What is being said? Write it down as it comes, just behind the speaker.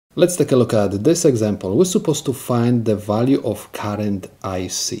Let's take a look at this example. We're supposed to find the value of current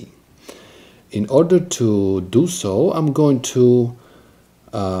IC. In order to do so, I'm going to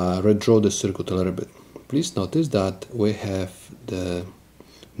redraw the circuit a little bit. Please notice that we have the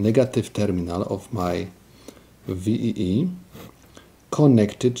negative terminal of my VEE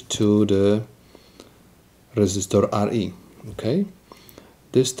connected to the resistor RE. Okay,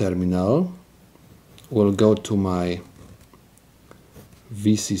 this terminal will go to my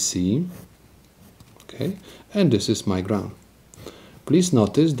VCC, okay, and this is my ground. Please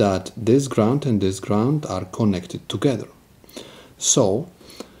notice that this ground and this ground are connected together. So,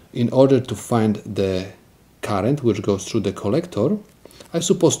 in order to find the current which goes through the collector, I'm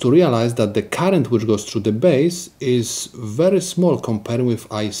supposed to realize that the current which goes through the base is very small compared with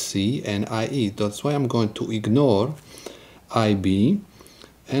IC and IE. That's why I'm going to ignore IB,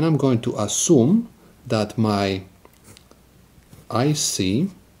 and I'm going to assume that my IC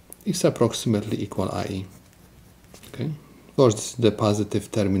is approximately equal IE. Okay, of course this is the positive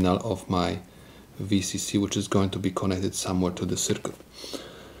terminal of my VCC, which is going to be connected somewhere to the circuit.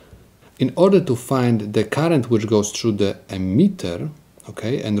 In order to find the current which goes through the emitter,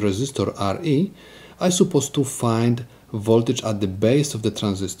 okay, and resistor RE, I'm supposed to find voltage at the base of the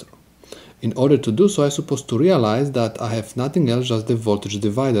transistor. In order to do so, I'm supposed to realize that I have nothing else just the voltage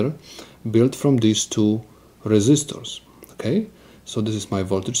divider built from these two resistors. Okay, so this is my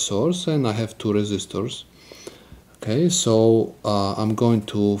voltage source and I have two resistors. Okay, so I'm going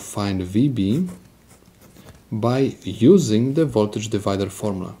to find VB by using the voltage divider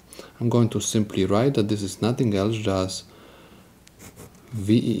formula. I'm going to simply write that this is nothing else just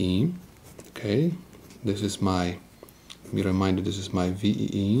VEE. Okay, this is my, let me remind you, this is my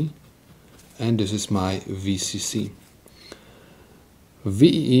VEE and this is my VCC.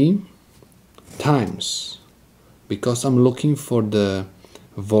 VEE times, because I'm looking for the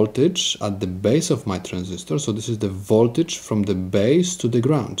voltage at the base of my transistor, so this is the voltage from the base to the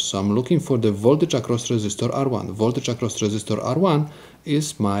ground. So I'm looking for the voltage across resistor R1. Voltage across resistor R1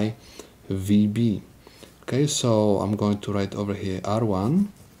 is my VB. Okay, so I'm going to write over here R1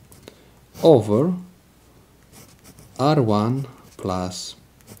 over R1 plus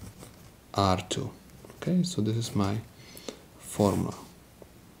R2. Okay, so this is my formula,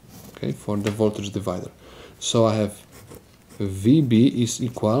 okay, for the voltage divider. So I have VB is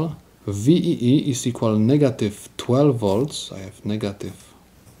equal, VEE is equal negative 12 volts, I have negative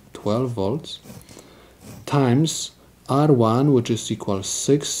 12 volts, times R1, which is equal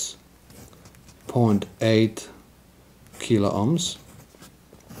 6.8 kilo ohms,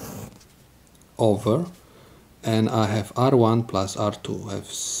 over, and I have R1 plus R2, I have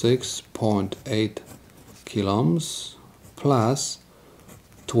 6.8 kilo ohms plus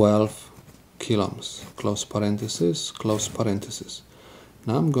 12 kilo ohms, close parenthesis, close parenthesis.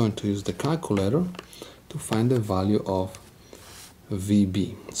 Now I'm going to use the calculator to find the value of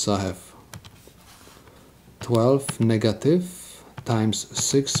VB. So I have 12 negative times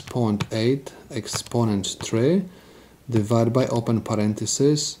 6.8 exponent 3 divided by open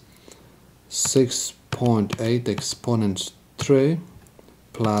parenthesis 6.8 exponent 3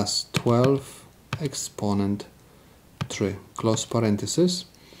 plus 12 exponent 3, close parenthesis.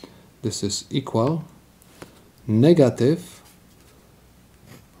 This is equal negative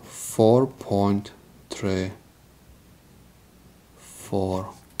 4.34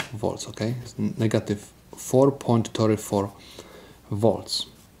 volts. Okay, it's negative 4.34 volts.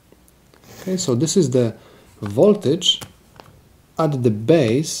 Okay, so this is the voltage at the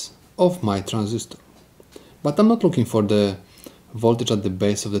base of my transistor. But I'm not looking for the voltage at the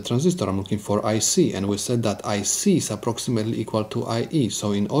base of the transistor, I'm looking for IC, and we said that IC is approximately equal to IE.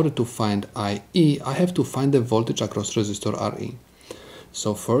 So in order to find IE, I have to find the voltage across resistor RE.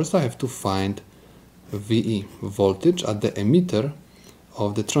 So first I have to find VE, voltage at the emitter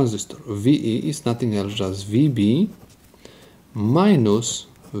of the transistor. VE is nothing else just VB minus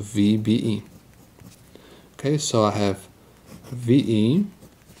VBE. Okay, so I have VE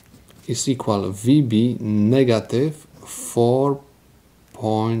is equal VB negative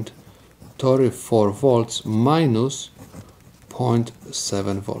 4.34 volts minus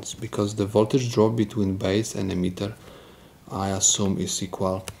 0.7 volts, because the voltage drop between base and emitter I assume is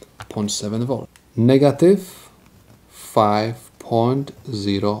equal 0.7 volts. Negative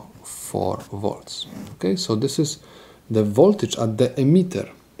 5.04 volts. Okay, so this is the voltage at the emitter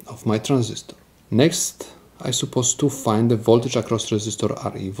of my transistor. Next, I'm supposed to find the voltage across resistor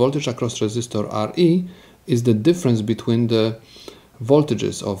RE. Voltage across resistor RE is the difference between the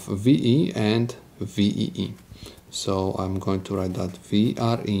voltages of VE and VEE. So I'm going to write that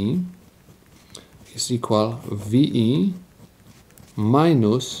VRE is equal VE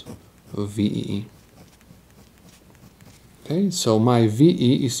minus VEE. Okay, so my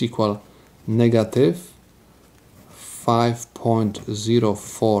VE is equal negative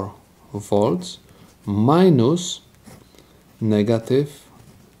 5.04 volts minus negative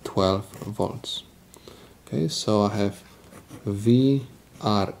 12 volts. Okay, so I have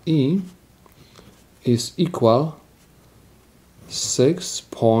VRE is equal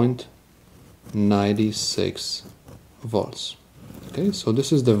 6.96 volts. Okay, so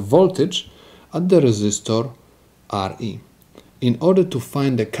this is the voltage at the resistor RE. In order to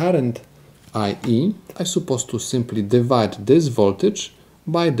find the current IE, I'm supposed to simply divide this voltage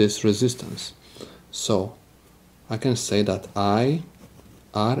by this resistance. So I can say that IRE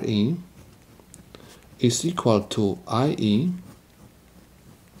is equal to IE,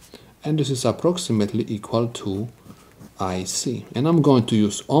 and this is approximately equal to IC. And I'm going to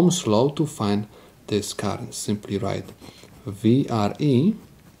use Ohm's law to find this current. Simply write VRE,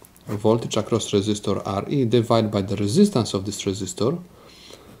 voltage across resistor RE, divided by the resistance of this resistor.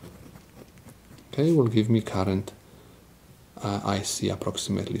 Okay, will give me current IC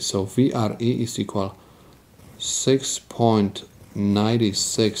approximately. So VRE is equal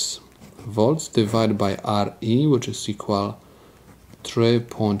 6.96 volts divided by RE, which is equal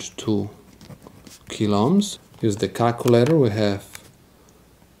 3.2 kilo ohms. Use the calculator. We have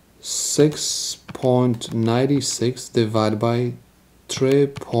 6.96 divided by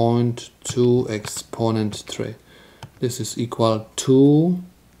 3.2 exponent 3. This is equal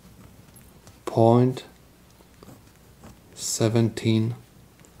 2.17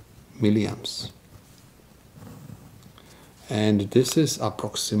 milliamps. And this is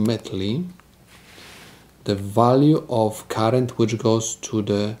approximately the value of current which goes to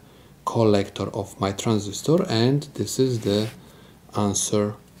the collector of my transistor, and this is the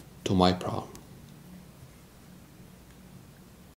answer to my problem.